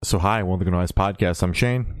So hi, welcome to Noise Podcast. I'm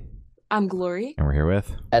Shane, I'm Glory. and we're here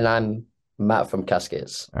with, And I'm Matt from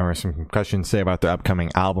Caskets. and we're some questions to say about the upcoming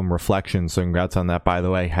album Reflections. So congrats on that, by the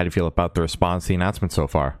way. How do you feel about the response to the announcement so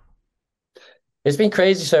far? It's been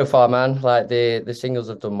crazy so far, man. Like the singles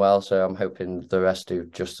have done well, so I'm hoping the rest do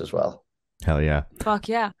just as well. Hell yeah. Fuck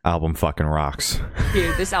yeah. Album fucking rocks.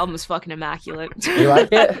 Dude, this album is fucking immaculate. You like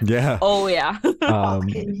it? Yeah. Oh, yeah.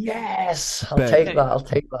 Fucking yes. I'll bet- take that. I'll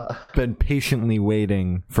take that. Been patiently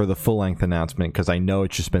waiting for the full length announcement because I know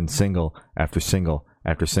it's just been single after single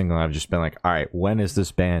after single. And I've just been like, all right, when is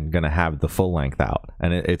this band going to have the full length out?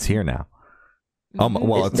 And it's here now.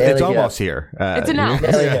 Well, It's it's nearly almost here. It's announced.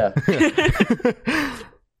 Nearly here.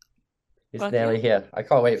 It's Fuck nearly yeah. here. I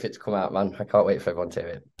can't wait for it to come out, man. I can't wait for everyone to hear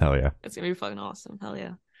it. Hell yeah. It's gonna be fucking awesome. Hell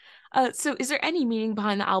yeah. So is there any meaning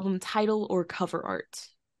behind the album title or cover art?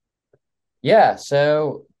 Yeah,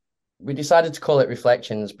 so we decided to call it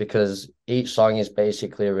Reflections because each song is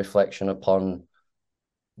basically a reflection upon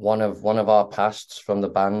one of our pasts from the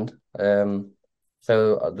band.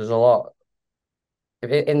 So there's a lot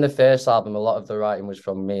in the first album. A lot of the writing was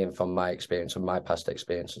from me and from my experience and my past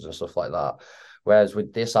experiences and stuff like that. Whereas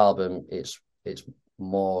with this album, it's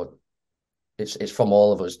more it's from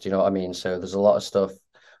all of us. Do you know what I mean? So there's a lot of stuff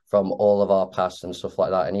from all of our past and stuff like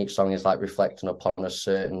that, and each song is like reflecting upon a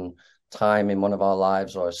certain time in one of our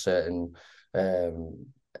lives or a certain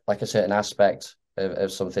like a certain aspect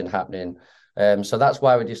of something happening. So that's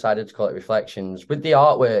why we decided to call it Reflections. With the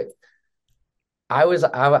artwork, I'm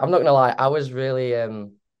not gonna lie, I was really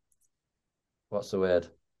what's the word?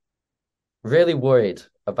 Really worried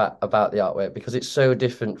about the artwork because it's so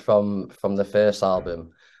different from the first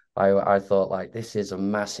album. I thought like this is a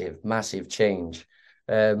massive change.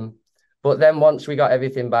 But then once we got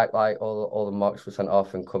everything back, like all the mocks were sent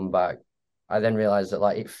off and come back, I then realized that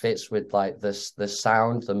like it fits with like this the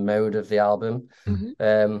sound, the mode of the album.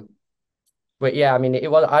 Mhm. But yeah, I mean,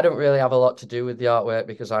 I don't really have a lot to do with the artwork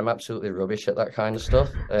because I'm absolutely rubbish at that kind of stuff.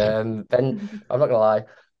 I'm not gonna lie,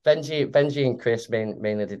 Benji and Chris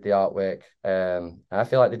mainly did the artwork. I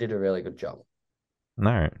feel like they did a really good job. All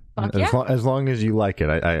right. Fuck As, yeah. as long as you like it,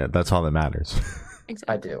 I that's all that matters.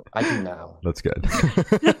 Exactly. I do now. That's good.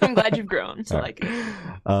 I'm glad you've grown to All like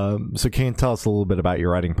right. it. So can you tell us a little bit about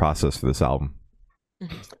your writing process for this album?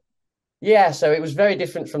 Yeah, so it was very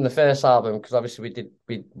different from the first album because obviously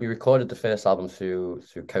we recorded the first album through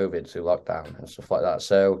COVID, through lockdown and stuff like that.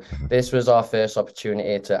 So this was our first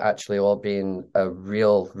opportunity to actually all be in a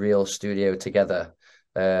real studio together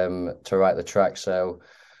to write the track. So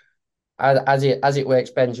as it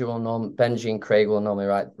works, Benji and Craig will normally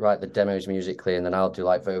write the demos musically, and then I'll do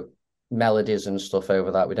like the melodies and stuff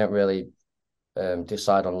over that. We don't really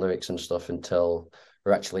decide on lyrics and stuff until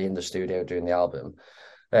we're actually in the studio doing the album.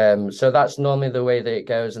 So that's normally the way that it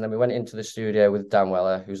goes. And then we went into the studio with Dan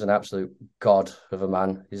Weller, who's an absolute god of a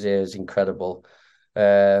man. His ear is incredible.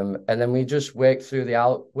 And then we just worked through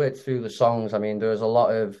the songs. I mean, there was a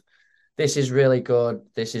lot of this is really good,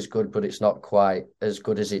 this is good, but it's not quite as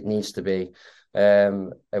good as it needs to be.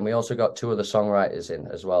 And we also got two other songwriters in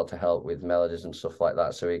as well to help with melodies and stuff like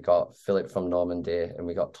that. So we got Philip from Normandy and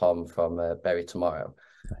we got Tom from Bury Tomorrow.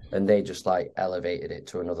 And they just like elevated it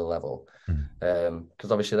to another level.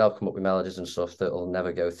 Because obviously they'll come up with melodies and stuff that will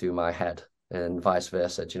never go through my head and vice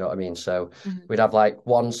versa. Do you know what I mean? So we'd have like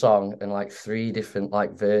one song and like three different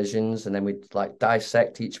like versions, and then we'd like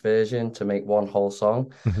dissect each version to make one whole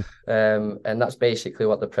song. And that's basically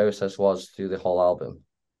what the process was through the whole album.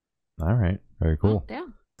 All right. Very cool. Yeah.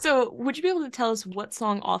 So would you be able to tell us what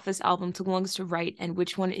song off this album took longest to write and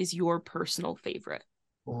which one is your personal favorite?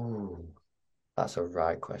 Ooh, that's a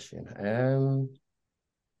right question.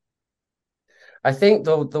 I think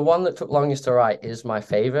the one that took longest to write is my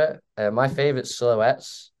favorite. My favorite's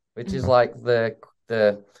Silhouettes, which is like the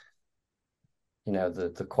the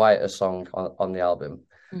quieter song on the album.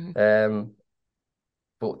 Mhm.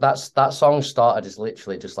 But that song started as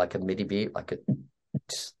literally just like a MIDI beat, like a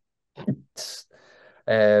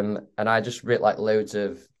and I just wrote like loads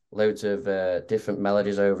of different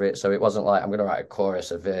melodies over it. So it wasn't like I'm gonna write a chorus,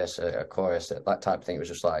 a verse, a chorus, that type of thing. It was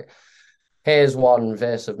just like here's one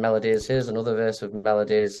verse of melodies, here's another verse of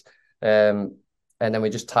melodies. And then we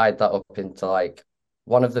just tied that up into like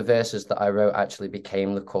one of the verses that I wrote actually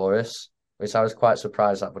became the chorus, which I was quite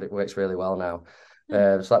surprised at, but it works really well now.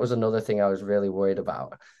 So that was another thing I was really worried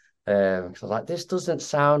about. So I was like, this doesn't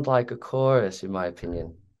sound like a chorus, in my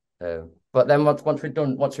opinion. But then once we'd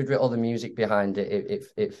written all the music behind it,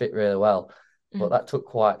 it fit really well. But that took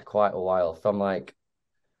quite a while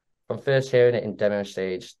from first hearing it in demo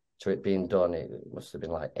stage to it being done, it must have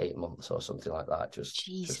been like 8 months or something like that.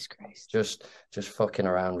 Jesus Christ. Just fucking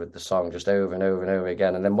around with the song just over and over and over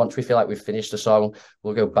again. And then once we feel like we've finished the song,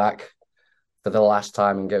 we'll go back for the last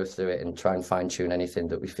time and go through it and try and fine tune anything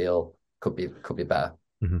that we feel could be better.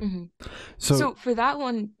 So for that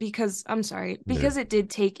one, because it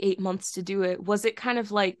did take 8 months to do it, was it kind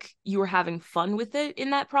of like you were having fun with it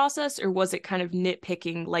in that process, or was it kind of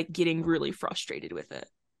nitpicking, like getting really frustrated with it?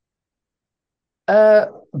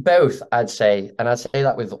 Both, I'd say, and I'd say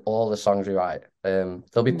that with all the songs we write.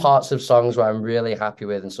 There'll be parts of songs where I'm really happy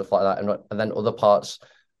with and stuff like that, and then other parts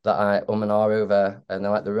that I and ah over, and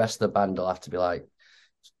then like the rest of the band will have to be like,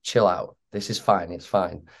 chill out, this is fine, it's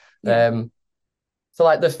fine. So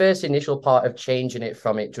like the first initial part of changing it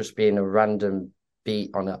from it just being a random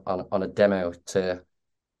beat on a demo to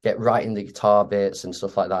get right in the guitar bits and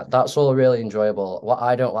stuff like that. That's all really enjoyable. What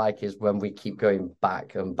I don't like is when we keep going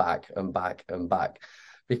back and back and back and back,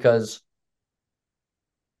 because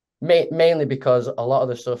mainly because a lot of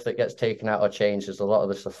the stuff that gets taken out or changed is a lot of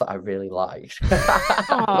the stuff that I really liked.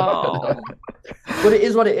 Oh. But it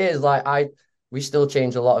is what it is. Like we still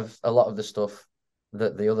change a lot of the stuff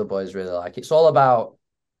that the other boys really like. It's all about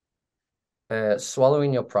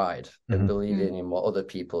swallowing your pride and believing in what other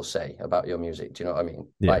people say about your music. Do you know what I mean?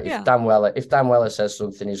 Yeah. Like if Dan Weller says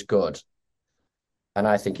something is good and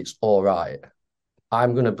I think it's all right,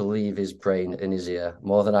 I'm gonna believe his brain and his ear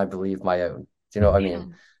more than I believe my own. Do you know what I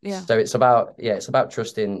mean? Yeah. So it's about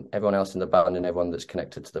trusting everyone else in the band and everyone that's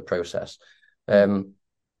connected to the process.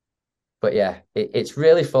 But yeah, it's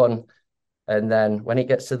really fun. And then when it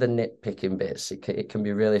gets to the nitpicking bits, it can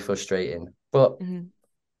be really frustrating. But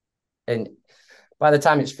and by the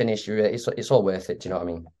time it's finished, it's all worth it. Do you know what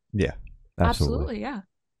I mean? Yeah, absolutely. Yeah.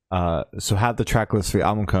 So how'd the track list for the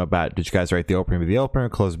album come about? Did you guys write the opener be the opener,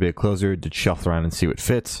 closer be a closer? Did you shuffle around and see what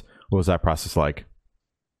fits? What was that process like?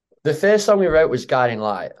 The first song we wrote was Guiding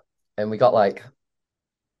Light, and we got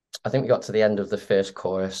I think we got to the end of the first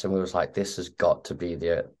chorus, and we was like, this has got to be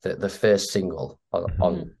the first single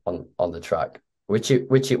on the track, which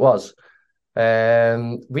it was.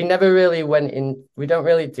 We never really went in. We don't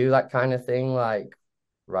really do that kind of thing. Like,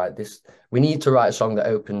 right, we need to write a song that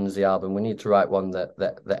opens the album. We need to write one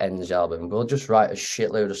that ends the album. We'll just write a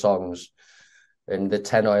shitload of songs, and the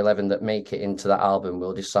 10 or 11 that make it into that album,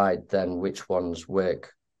 we'll decide then which ones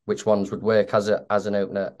would work as an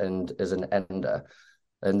opener and as an ender,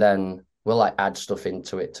 and then we'll like add stuff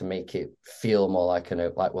into it to make it feel more like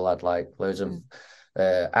like we'll add like loads of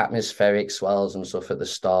atmospheric swells and stuff at the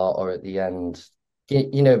start or at the end,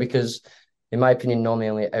 you know, because in my opinion, normally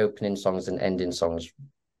only opening songs and ending songs,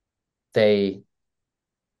 they're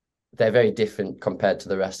very different compared to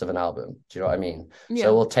the rest of an album. Do you know what I mean? Yeah.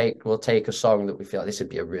 So we'll take a song that we feel like this would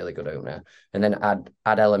be a really good opener, and then add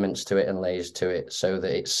elements to it and layers to it so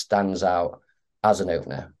that it stands out as an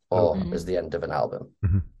opener or as the end of an album.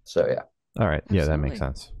 So yeah. All right. Absolutely. Yeah, that makes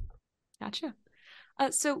sense. Gotcha.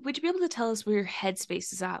 So would you be able to tell us where your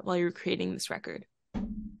headspace is at while you're creating this record?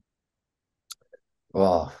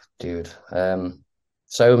 Oh, dude.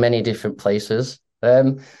 So many different places.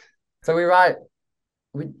 So we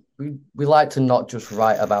like to not just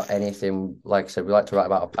write about anything. Like I said, we like to write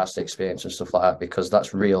about our past experience and stuff like that, because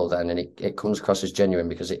that's real then, and it comes across as genuine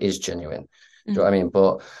because it is genuine. Do you know what I mean?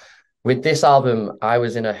 But with this album, I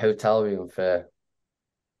was in a hotel room for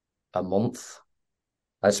a month.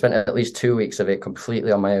 I spent at least 2 weeks of it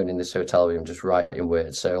completely on my own in this hotel room, just writing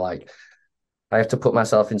words. So like, I have to put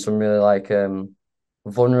myself in some really like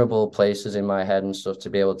vulnerable places in my head and stuff to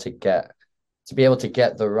be able to get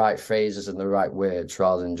the right phrases and the right words,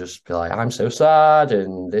 rather than just be like, I'm so sad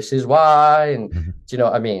and this is why. And do you know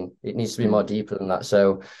what I mean? It needs to be more deeper than that.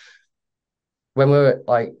 So when we're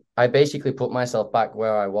like, I basically put myself back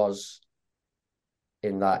where I was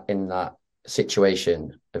in that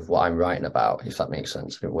situation of what I'm writing about, if that makes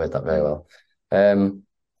sense. I didn't word that very well.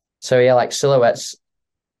 So yeah, like Silhouettes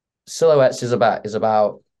is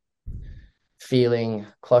about feeling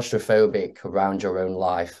claustrophobic around your own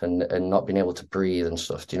life and not being able to breathe and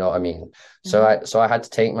stuff. Do you know what I mean? So I had to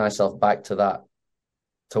take myself back to that,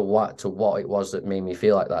 to what it was that made me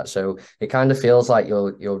feel like that. So it kind of feels like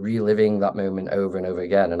you're reliving that moment over and over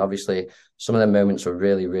again. And obviously some of the moments were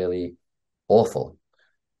really, really awful.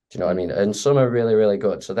 Do you know what I mean? And some are really, really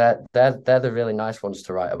good. So they're the really nice ones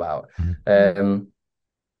to write about.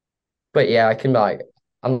 But yeah,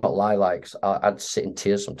 I'm not lie, like I'd sit in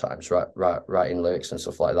tears sometimes, writing lyrics and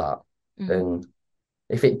stuff like that. And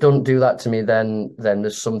if it don't do that to me, then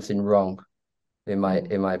there's something wrong in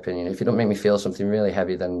my opinion. If it don't make me feel something really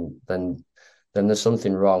heavy, then then there's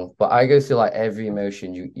something wrong. But I go through like every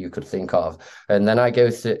emotion you could think of, and then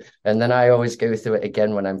I always go through it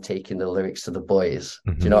again when I'm taking the lyrics to the boys.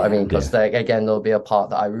 Do you know what I mean? Because again, there'll be a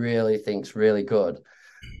part that I really think's really good,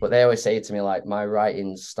 but they always say to me like my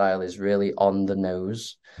writing style is really on the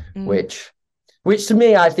nose, which to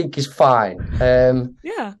me I think is fine.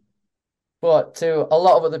 Yeah. But to a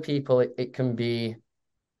lot of other people, it can be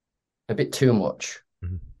a bit too much.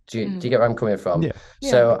 Do you get where I'm coming from? Yeah.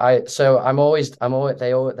 So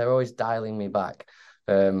they're always dialing me back.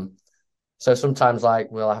 So sometimes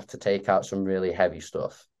like we'll have to take out some really heavy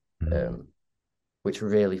stuff, which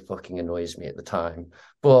really fucking annoys me at the time.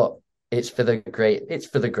 But it's for the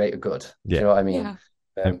greater good. Do you know what I mean?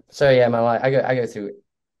 Yeah. So yeah, man, like I go through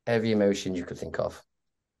every emotion you could think of.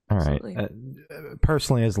 All right.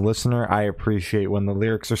 Personally, as a listener, I appreciate when the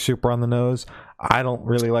lyrics are super on the nose. I don't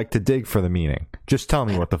really like to dig for the meaning. Just tell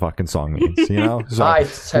me what the fucking song means, you know? So, I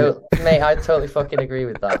totally fucking agree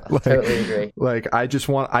with that. I totally agree. Like, I just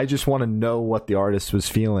want to know what the artist was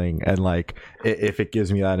feeling, and like, if it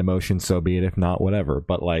gives me that emotion, so be it. If not, whatever.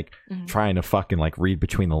 But like, trying to fucking like read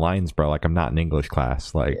between the lines, bro. Like, I'm not in English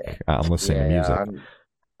class. Like, I'm listening to music.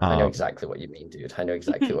 I know exactly what you mean, dude. I know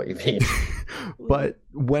exactly what you mean. But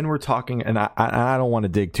when we're talking, and I don't want to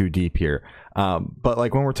dig too deep here, but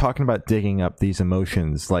like when we're talking about digging up these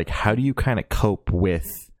emotions, like how do you kind of cope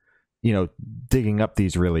with, you know, digging up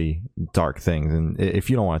these really dark things? And if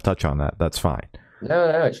you don't want to touch on that, that's fine.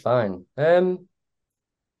 No, it's fine. I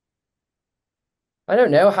don't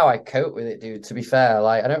know how I cope with it, dude. To be fair,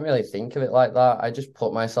 like I don't really think of it like that. I just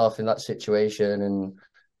put myself in that situation and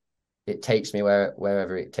it takes me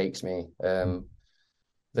wherever it takes me.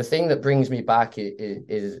 The thing that brings me back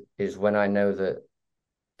is when I know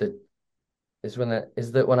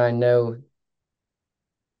when I know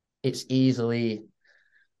it's easily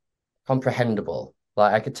comprehensible.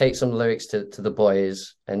 Like I could take some lyrics to the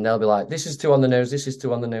boys and they'll be like, this is too on the nose, this is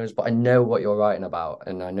too on the nose, but I know what you're writing about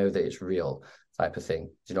and I know that it's real type of thing.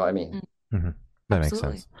 Do you know what I mean? That makes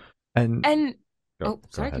sense. And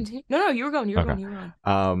sorry, continue. No, you were going.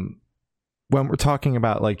 When we're talking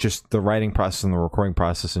about like just the writing process and the recording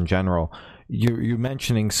process in general, you're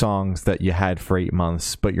mentioning songs that you had for 8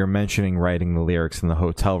 months, but you're mentioning writing the lyrics in the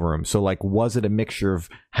hotel room. So like, was it a mixture of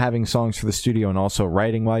having songs for the studio and also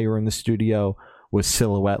writing while you were in the studio? Was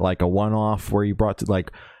Silhouette like a one-off where you brought to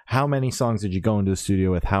like, how many songs did you go into the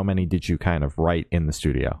studio with? How many did you kind of write in the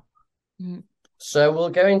studio? So we'll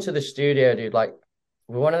go into the studio, dude. Like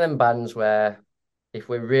we're one of them bands where if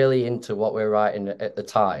we're really into what we're writing at the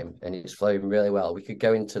time and it's flowing really well, we could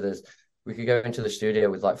go into the studio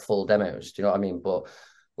with like full demos. Do you know what I mean? But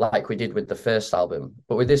like we did with the first album,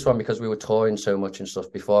 but with this one, because we were touring so much and stuff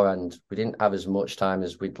before, and we didn't have as much time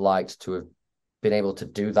as we'd liked to have been able to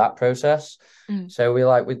do that process. So we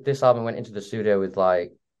like with this album went into the studio with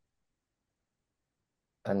like,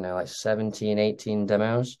 I don't know, like 17, 18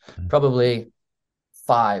 demos, probably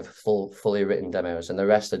 5 fully written demos, and the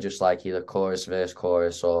rest are just like either chorus, verse,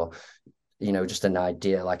 chorus, or you know, just an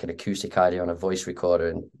idea, like an acoustic idea on a voice recorder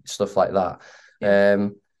and stuff like that.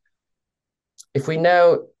 If we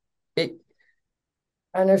know it,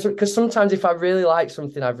 I know, because sometimes if I really like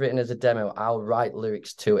something I've written as a demo, I'll write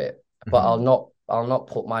lyrics to it, but I'll not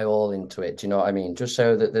put my all into it. Do you know what I mean? Just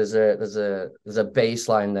so that there's a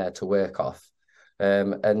baseline there to work off,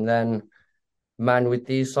 and then, man, with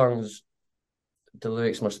these songs, the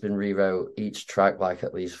lyrics must have been rewrote each track like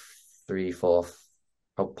at least 3, 4,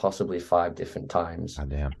 possibly 5 different times. Oh,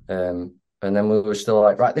 damn. And then we were still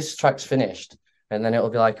like, right, this track's finished. And then it'll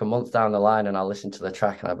be like a month down the line and I'll listen to the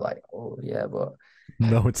track and I'll be like, oh yeah, but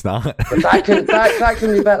no, it's not. But that can be better.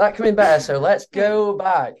 That can be better. So let's go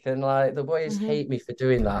back. And like the boys hate me for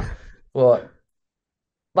doing that. But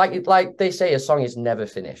like they say, a song is never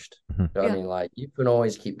finished. You know what I mean? Like you can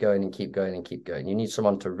always keep going and keep going and keep going. You need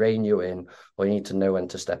someone to rein you in, or you need to know when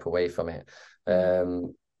to step away from it.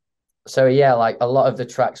 So yeah, like a lot of the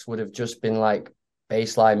tracks would have just been like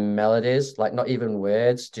baseline melodies, like not even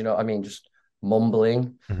words. Do you know what I mean? Just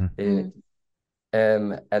mumbling. And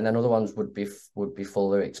then other ones would be full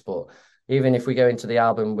lyrics. But even if we go into the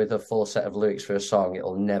album with a full set of lyrics for a song,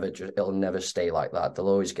 it'll never stay like that. They'll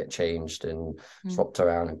always get changed and swapped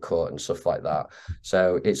around and cut and stuff like that.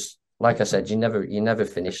 So it's like I said, you never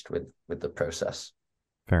finished with the process.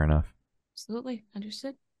 Fair enough. Absolutely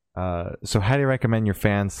understood. So how do you recommend your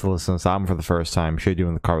fans to listen to this album for the first time? Should you do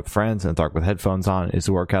in the car with friends, in the dark with headphones on? Is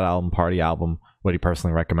it a workout album, party album? What do you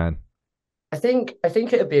personally recommend? I think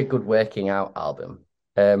it'd be a good working out album.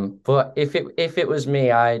 But if it was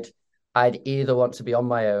me, I'd either want to be on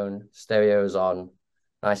my own, stereos on,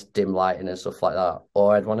 nice dim lighting and stuff like that,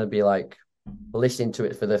 or I'd want to be like listening to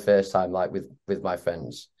it for the first time, like with my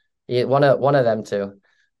friends. Yeah, one of them two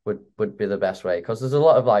would be the best way, because there's a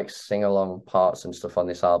lot of like sing along parts and stuff on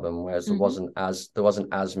this album, whereas there wasn't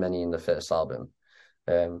as many in the first album.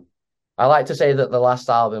 Um, I like to say that the last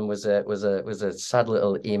album was a sad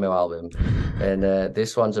little emo album, and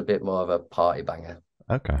this one's a bit more of a party banger.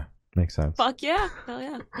 Okay, makes sense. Fuck yeah. Hell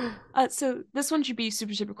yeah. So this one should be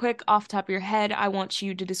super, super quick. Off the top of your head, I want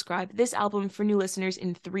you to describe this album for new listeners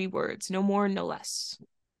in 3 words. No more, no less.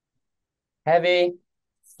 Heavy,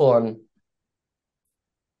 fun,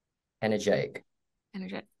 energetic.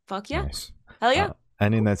 Energetic. Fuck yeah. Nice. Hell yeah.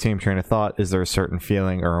 And in that same train of thought, is there a certain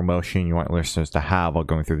feeling or emotion you want listeners to have while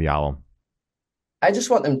going through the album? I just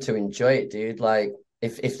want them to enjoy it, dude. Like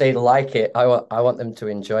if they like it, I want them to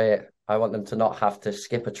enjoy it. I want them to not have to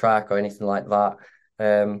skip a track or anything like that.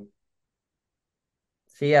 So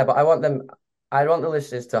yeah, but I want the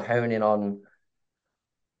listeners to hone in on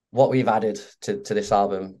what we've added to this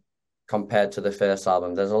album compared to the first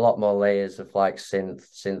album. There's a lot more layers of like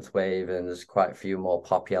synth wave, and there's quite a few more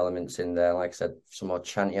poppy elements in there. Like I said, some more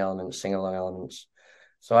chanty elements, sing along elements.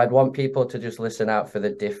 So I'd want people to just listen out for the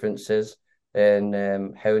differences and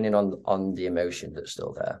hone in on the emotion that's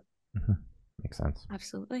still there. Mm-hmm. Makes sense.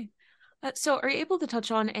 Absolutely. So are you able to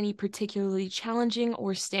touch on any particularly challenging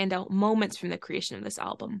or standout moments from the creation of this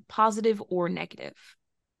album, positive or negative?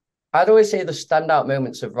 I'd always say the standout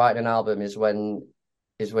moments of writing an album is when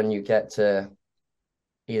you get to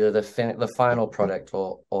either the final product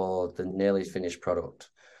or the nearly finished product,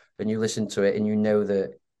 and you listen to it and you know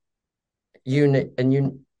that you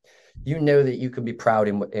know that you can be proud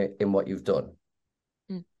in what you've done.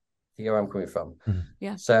 You know where I'm coming from?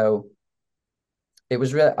 Yeah. So it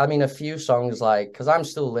was really, I mean, a few songs, like, because I'm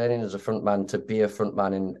still learning as a frontman to be a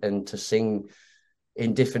frontman and to sing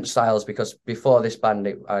in different styles, because before this band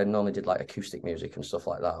I normally did like acoustic music and stuff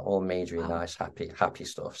like that, all majory, nice, happy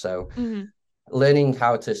stuff. So learning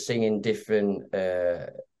how to sing in different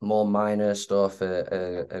more minor stuff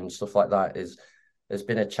and stuff like that has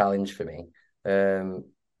been a challenge for me. And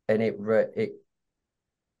it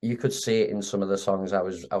you could see it in some of the songs I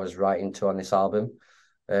was writing to on this album.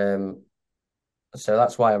 So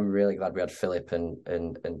that's why I'm really glad we had Philip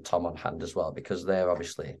and Tom on hand as well, because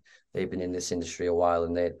they've been in this industry a while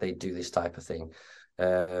and they do this type of thing.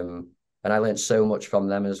 And I learned so much from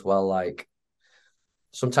them as well. Like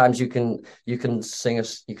sometimes you can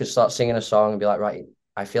start singing a song and be like, right,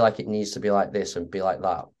 I feel like it needs to be like this and be like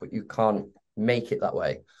that, but you can't make it that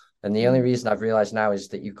way. And the only reason I've realized now is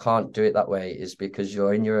that you can't do it that way is because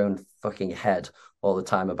you're in your own fucking head all the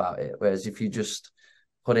time about it. Whereas if you just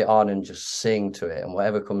put it on and just sing to it, and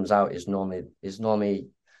whatever comes out is normally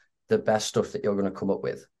the best stuff that you're going to come up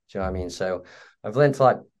with. Do you know what I mean? So I've learned to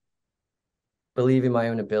like believe in my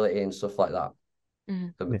own ability and stuff like that.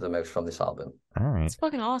 The most from this album. All right. It's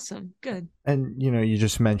fucking awesome. Good. And you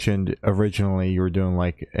just mentioned originally you were doing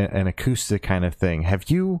like an acoustic kind of thing.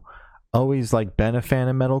 Have you always like been a fan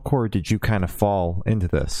of metalcore, or did you kind of fall into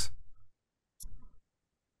this?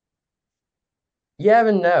 Yeah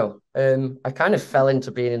and no. I kind of fell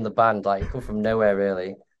into being in the band, like come from nowhere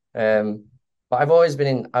really. But I'm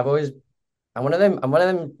one of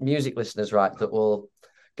them music listeners, right, that will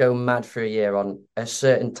go mad for a year on a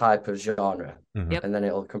certain type of genre, and then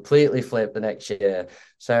it'll completely flip the next year.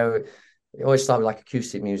 So it always started with like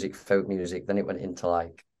acoustic music, folk music, then it went into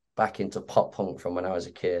like back into pop punk from when I was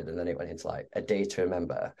a kid, and then it went into like A Day to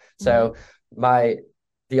Remember. So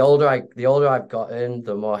the older I've gotten,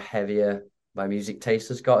 the more heavier my music taste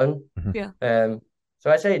has gotten. Yeah. So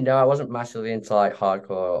I say no, I wasn't massively into like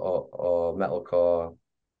hardcore or metalcore,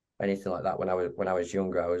 anything like that when I was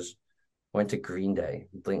younger. I went to Green Day,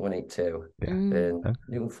 Blink-182, and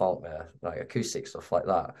Newton Faulkner, like acoustic stuff like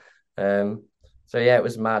that. So yeah, it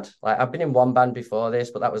was mad. Like I've been in one band before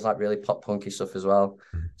this, but that was like really pop punky stuff as well.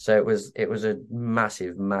 So it was a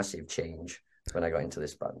massive, massive change when I got into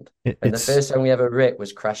this band. And the first song we ever writ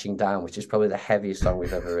was Crashing Down, which is probably the heaviest song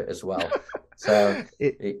we've ever writ as well. So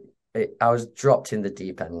I was dropped in the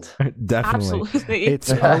deep end. Definitely. Absolutely.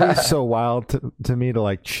 It's always so wild to me to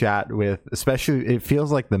like chat with, especially it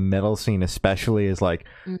feels like the metal scene especially is like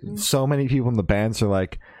so many people in the bands are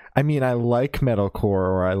like, I mean, I like metalcore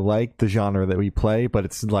or I like the genre that we play, but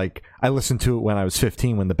it's like I listened to it when I was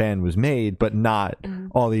 15 when the band was made, but not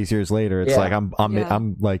all these years later. It's like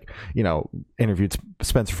I'm like, interviewed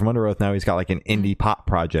Spencer from Under Oath. Now he's got like an indie pop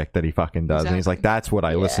project that he fucking does. And he's like, that's what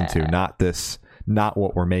I listen to, not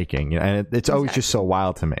what we're making. And it's always just so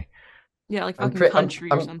wild to me. Yeah, like fucking country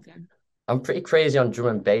or something. I'm pretty crazy on drum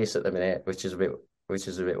and bass at the minute, which is a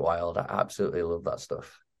bit wild. I absolutely love that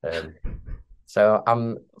stuff. So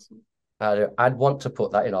I'd want to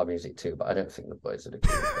put that in our music too, but I don't think the boys would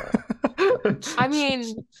agree with that. I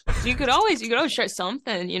mean, you could always try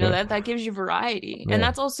something, that gives you variety. And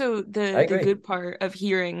that's also the good part of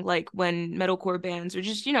hearing like when metalcore bands or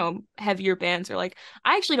just, heavier bands are like,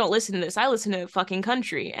 I actually don't listen to this. I listen to fucking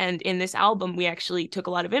country. And in this album, we actually took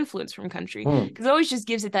a lot of influence from country because it always just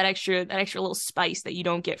gives it that extra little spice that you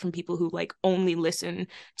don't get from people who like only listen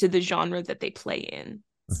to the genre that they play in.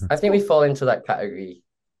 I think we fall into that category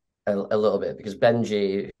a little bit because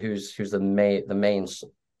Benji, who's the main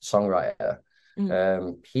songwriter,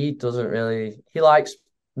 he doesn't really, he likes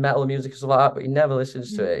metal music and stuff like that, but he never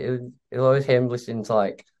listens to it. It'll always hear him listening to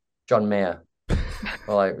like John Mayer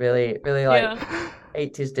or like really like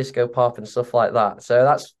 80s disco pop and stuff like that.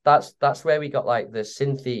 So that's where we got like the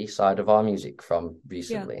synthy side of our music from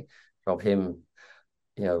recently, from him,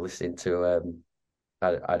 listening to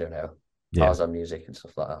I don't know, Tarzan music and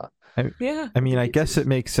stuff like that. I mean, I guess it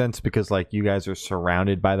makes sense because like you guys are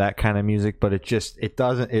surrounded by that kind of music, but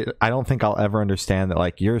I don't think I'll ever understand that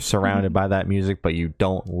like you're surrounded by that music, but you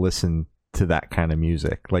don't listen to that kind of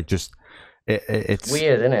music. Like just it's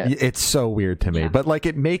weird, isn't it? It's so weird to me, but like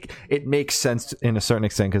it makes sense in a certain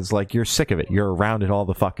extent because like you're sick of it, you're around it all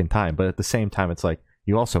the fucking time, but at the same time, it's like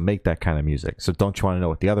you also make that kind of music, so don't you want to know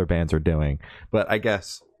what the other bands are doing? But I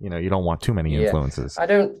guess you don't want too many influences. I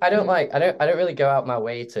don't really go out my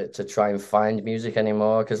way to try and find music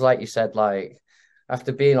anymore because, like you said, like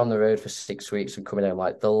after being on the road for 6 weeks and coming home,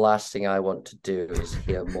 like the last thing I want to do is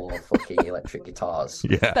hear more fucking electric guitars.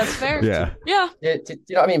 Yeah, that's fair. Yeah. Do you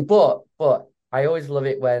know what I mean? But I always love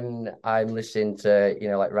it when I'm listening to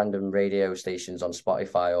like random radio stations on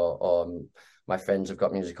Spotify or my friends have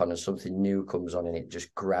got music on and something new comes on and it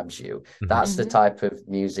just grabs you. That's the type of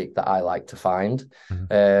music that I like to find.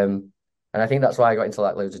 And I think that's why I got into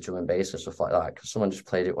like loads of drum and bass and stuff like that, because someone just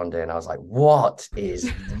played it one day and I was like, what is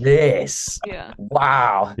this?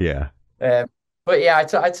 Wow. Yeah. But yeah, I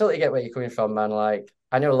totally get where you're coming from, man. Like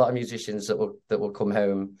I know a lot of musicians that will come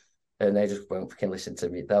home and they just won't fucking listen to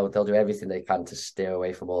me. They'll do everything they can to steer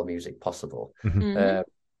away from all music possible.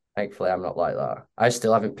 Thankfully, I'm not like that. I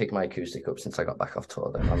still haven't picked my acoustic up since I got back off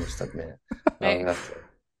tour, though, I must admit. Hey,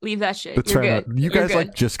 leave that shit. That's You're fair good. You guys good.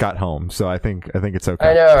 like just got home, so I think it's okay.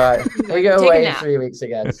 I know, right? We go away in 3 weeks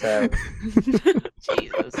again, so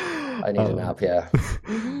Jesus. I need a nap, yeah.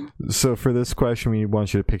 So for this question, we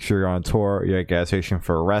want you to picture you're on tour, you're at a gas station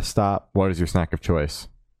for a rest stop. What is your snack of choice?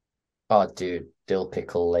 Oh, dude, dill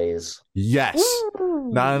pickle lays. Yes.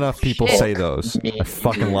 Woo! Not enough people say those. I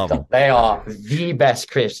fucking love them. They are the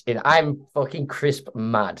best crisps. I'm fucking crisp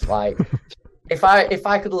mad. Like, if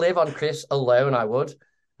I could live on crisps alone, I would.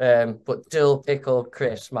 But dill pickle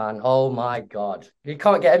crisps, man. Oh my God. You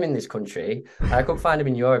can't get them in this country. And I couldn't find them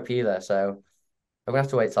in Europe either. So I'm gonna have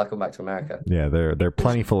to wait till I come back to America. Yeah, they're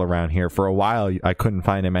plentiful around here. For a while, I couldn't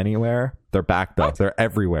find them anywhere. They're backed up. They're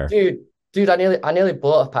everywhere. Dude, I nearly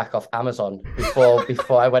bought a pack off Amazon before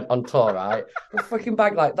I went on tour, right? A fucking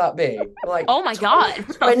bag like that big. Like, oh my God.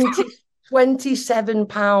 27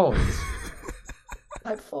 pounds.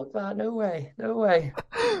 Like, fuck that. No way.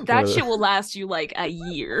 That shit will last you like a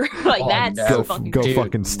year. Like, go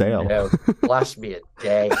fucking stale. No, last me a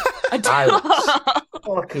day. I would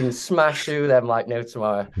fucking smash through them like no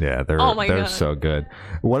tomorrow. Yeah, they're so good.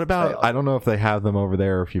 What about, I don't know if they have them over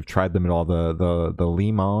there, or if you've tried them at all, the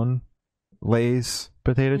limon Lay's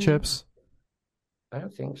potato chips? I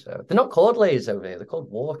don't think so. They're not called Lay's over here. They're called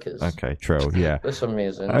Walkers. Okay, true. Yeah. For some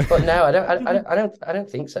reason, but no, I don't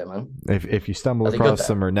think so, man. If you stumble across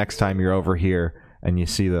them, or next time you're over here and you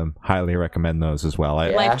see them, highly recommend those as well.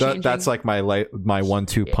 That's like my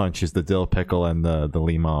 1-2 punch is the dill pickle and the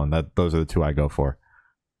limon. Those are the two I go for.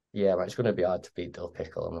 Yeah, man, it's going to be hard to beat dill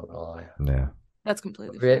pickle. I'm not gonna lie. Yeah. That's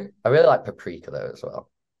completely fair. I really like paprika though as well.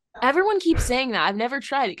 Everyone keeps saying that. I've never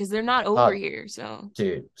tried it because they're not over here. So,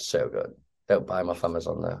 dude, so good. Don't buy them off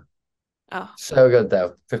Amazon though. Oh, so good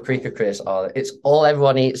though. Paprika crisps it's all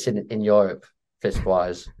everyone eats in Europe, crisp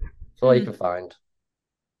wise. It's all you can find.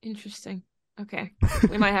 Interesting. Okay,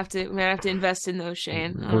 we might have to invest in those,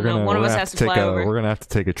 Shane. One of us has to fly over. We're gonna have to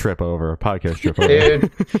take a trip over, a podcast trip over.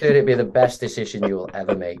 Dude, it'd be the best decision you will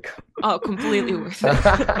ever make. Oh, completely worth it.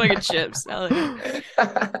 Fucking chips.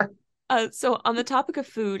 So on the topic of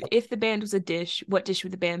food, if the band was a dish, what dish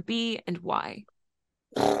would the band be and why?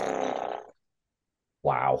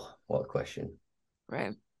 Wow, what a question.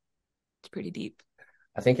 Right. It's pretty deep.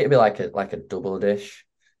 I think it'd be like a double dish.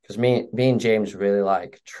 Because me and James really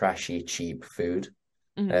like trashy, cheap food.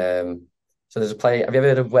 So there's a place. Have you ever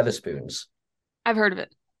heard of Weatherspoons? I've heard of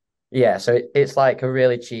it. Yeah, so it's like a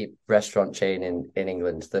really cheap restaurant chain in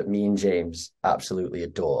England that me and James absolutely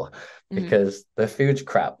adore because the food's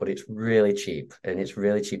crap, but it's really cheap and it's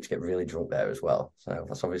really cheap to get really drunk there as well. So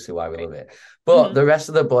that's obviously why we love it. But the rest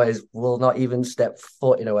of the boys will not even step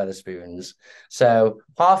foot in a Wetherspoons. So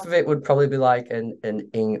half of it would probably be like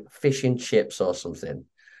an fish and chips or something. And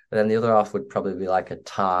then the other half would probably be like a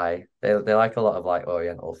Thai. They like a lot of like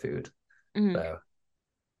Oriental food.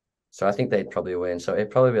 So I think they'd probably win. So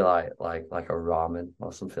it'd probably be like a ramen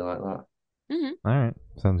or something like that. All right,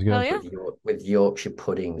 sounds good. Yeah. With Yorkshire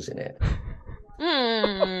puddings in it.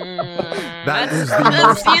 That was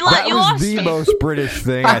the most British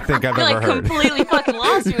thing I think I've ever heard. Completely fucking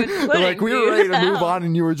lost you with pudding. Like we were ready to move on,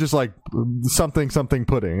 and you were just like something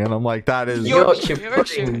pudding, and I'm like, that is Yorkshire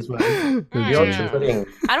puddings, man. Yorkshire pudding.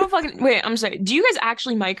 I don't fucking wait. I'm sorry. Do you guys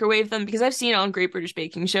actually microwave them? Because I've seen it on Great British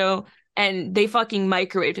Baking Show. And they fucking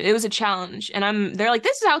microwaved it. It was a challenge, and they're like,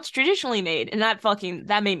 "This is how it's traditionally made," and that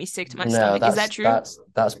made me sick to my stomach. Is that true?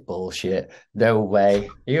 That's bullshit. No way.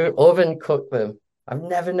 You oven cook them. I've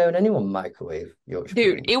never known anyone microwave Yorkshire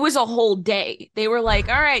pudding. It was a whole day. They were like,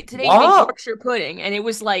 "All right, today you make Yorkshire pudding," and it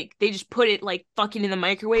was like they just put it like fucking in the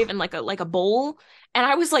microwave in like a bowl, and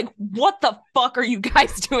I was like, "What the fuck are you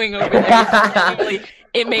guys doing over there?"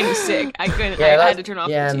 It made me sick. I couldn't. I had to turn off.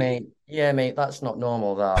 Yeah, mate. Yeah, mate. That's not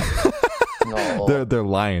normal. That. They're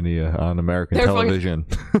lying to you on American television.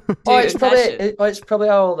 Dude, it's probably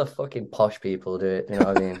how all the fucking posh people do it. You know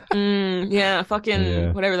what I mean?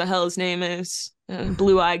 Whatever the hell his name is,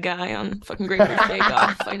 blue-eyed guy on fucking Great British Bake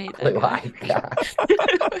Off. I hate that blue-eyed guy.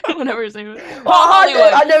 Whatever his name is. Paul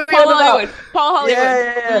Hollywood. I know Paul Hollywood. Paul Hollywood.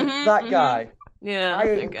 Yeah. That guy. Yeah,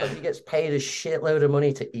 he gets paid a shitload of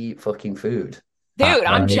money to eat fucking food. Dude,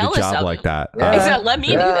 I'm jealous of a job him. like that. Exactly. Let me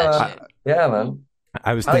do that shit. Yeah, man.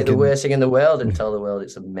 I was thinking the worst thing in the world and tell the world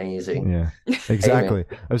it's amazing. Yeah, exactly.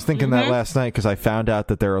 I was thinking that last night because I found out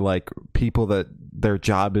that there are like people that their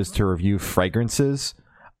job is to review fragrances.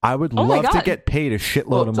 I would love to get paid a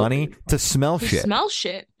shitload of money to smell shit. Smell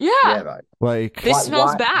shit. Yeah. Right. Like this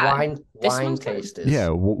smells bad. Wine tasters. Yeah.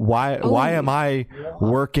 Why am I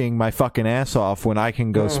working my fucking ass off when I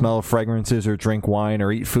can go smell fragrances or drink wine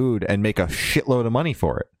or eat food and make a shitload of money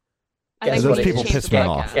for it? Those people piss me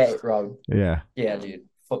off. Get it wrong. Yeah. Yeah, dude.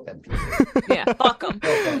 Fuck them people. Yeah, fuck them.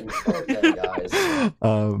 Fuck them guys.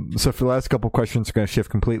 So for the last couple questions, we're going to shift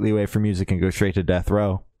completely away from music and go straight to death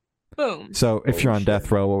row. Boom. So if you're on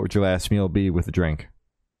death row, what would your last meal be with a drink?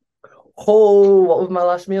 Oh, what would my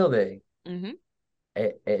last meal be? Mm-hmm.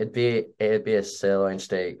 It'd be a sirloin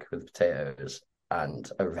steak with potatoes and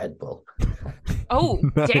a Red Bull. Oh,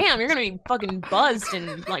 damn! You're gonna be fucking buzzed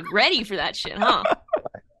and like ready for that shit, huh?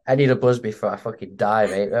 I need a buzz before I fucking die,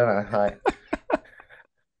 mate. Don't I?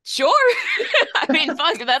 Sure. I mean,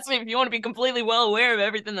 fuck. If you want to be completely well aware of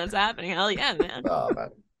everything that's happening, hell yeah, man. Oh man,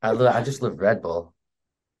 I just love Red Bull.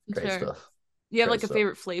 Great stuff. You have like a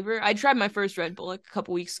favorite flavor? I tried my first Red Bull like a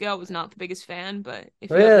couple weeks ago. I was not the biggest fan, but if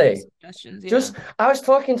you have any suggestions, I was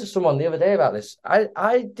talking to someone the other day about this.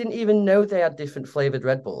 I didn't even know they had different flavored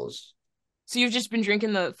Red Bulls. So you've just been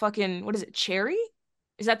drinking the fucking, what is it, cherry?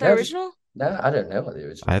 Is that the original? No, I don't know what the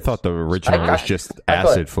original. I thought the original was just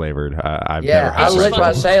acid flavored. I've never had I was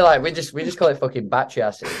about to say like we just call it fucking battery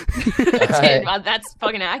acid. Dude, that's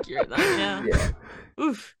fucking accurate then. Yeah.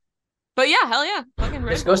 Oof. But yeah, hell yeah. Fucking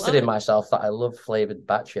Red disgusted in myself that I love flavored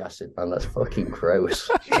battery acid, man. That's fucking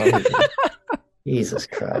gross. Jesus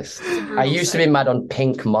Christ. I used to be mad on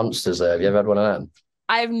pink monsters though. Have you ever had one of them?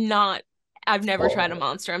 I've never tried a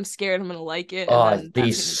monster. I'm scared I'm gonna like it. Oh,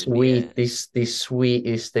 the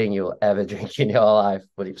sweetest thing you'll ever drink in your life,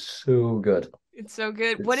 but it's so good. It's so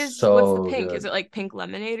good. What's the pink? Good. Is it like pink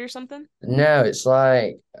lemonade or something? No, it's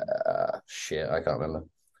like shit, I can't remember.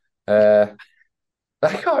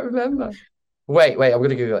 I can't remember. Wait, I'm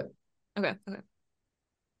gonna Google it. Okay.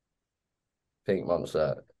 Pink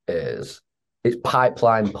monster it's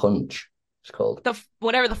pipeline punch. It's called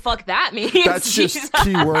whatever the fuck that means. That's just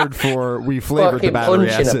keyword for we flavored the battery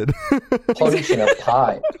acid. Punch in a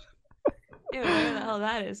pipe. Dude, whatever the hell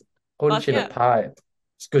that is. Punch in a pipe.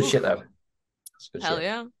 It's good shit though. It's good hell shit.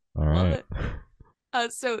 Yeah. All right. Love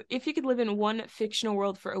it. So if you could live in one fictional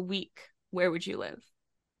world for a week, where would you live?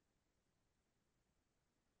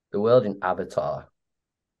 The world in Avatar.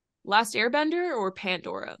 Last Airbender or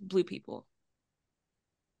Pandora? Blue people.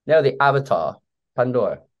 No, the Avatar.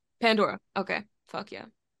 Pandora. Okay. Fuck yeah.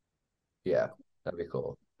 Yeah, that'd be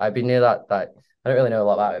cool. I'd be near that. I don't really know a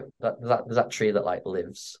lot about it. There's that tree that like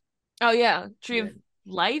lives. Oh yeah, tree of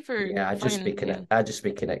life or I'd just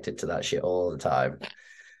be connected to that shit all the time.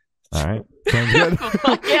 All right. Sounds good.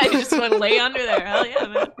 Fuck yeah, you just want to lay under there. Hell yeah,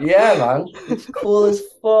 man. Yeah, man. It's cool as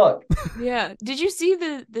fuck. Yeah. Did you see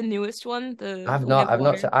the newest one? I've not. I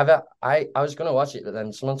was gonna watch it, but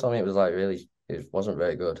then someone told me it was like really, it wasn't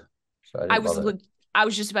very good. So I didn't bother. I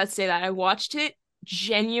was just about to say that. I watched it.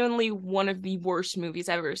 Genuinely one of the worst movies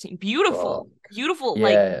I've ever seen. Beautiful, beautiful,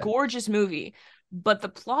 like gorgeous movie. But the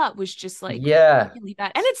plot was just like really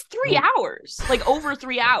bad. And it's 3 hours, like over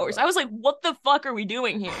 3 hours. I was like, what the fuck are we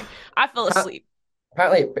doing here? I fell asleep.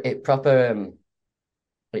 Apparently it proper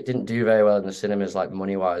it didn't do very well in the cinemas, like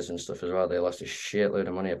money wise and stuff as well. They lost a shitload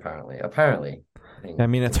of money apparently. I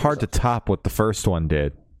mean, it's hard to top what the first one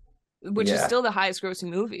did. Which is still the highest grossing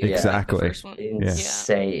movie. Exactly. The first one.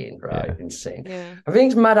 Insane, right? Yeah. Insane. Yeah. I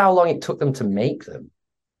think it's mad how long it took them to make them.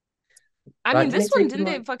 I mean, this one, didn't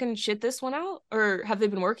they fucking shit this one out? Or have they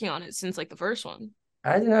been working on it since like the first one?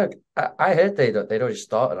 I don't know. I heard they'd already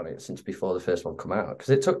started on it since before the first one come out. Because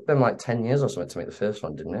it took them like 10 years or something to make the first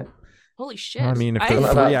one, didn't it? Holy shit. I mean, if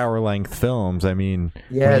they're 3 hour length films, I mean,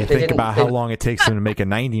 when you think about how long it takes them to make a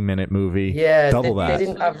 90-minute movie, double that.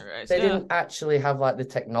 They didn't actually have like the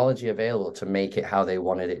technology available to make it how they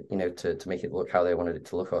wanted it, you know, to make it look how they wanted it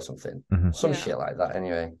to look or something. Some shit like that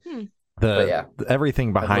anyway.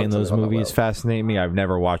 Everything behind those movies fascinate me. I've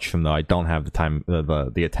never watched them though. I don't have the time,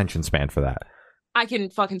 the attention span for that. I can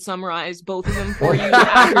fucking summarize both of them for you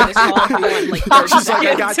after this call if you want, like 30 She's seconds.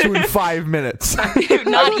 like, I got you in 5 minutes. Dude,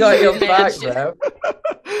 not I got even your back, man.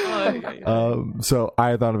 bro. So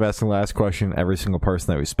I thought of asking the last question. Every single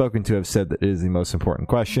person that we've spoken to have said that it is the most important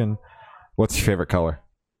question. What's your favorite color?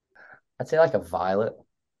 I'd say like a violet.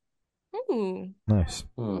 Ooh. Nice.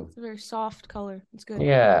 It's a very soft color. It's good.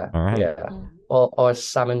 Yeah. All right. Yeah. Or a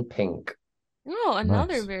salmon pink. Oh,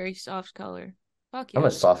 another Nice. very soft color. Fuck yeah. I'm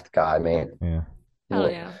a soft guy, man. Yeah. Hell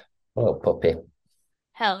yeah. Little puppy.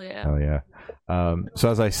 Hell yeah. Hell yeah. So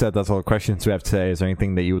as I said, that's all the questions we have today. Is there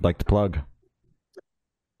anything that you would like to plug?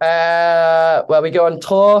 Well, we go on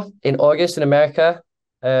tour in August in America.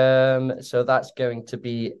 So that's going to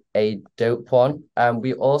be a dope one. And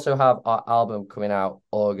we also have our album coming out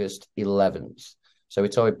August 11th. So we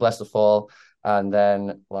tour with Bless the Fall, and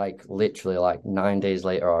then like literally like 9 days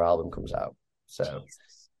later our album comes out. So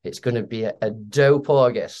it's going to be a dope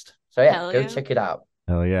August. So go check it out.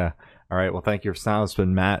 Hell yeah. All right. Well, thank you for sound. It's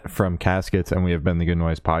been Matt from Caskets, and we have been the Good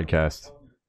Noise Podcast.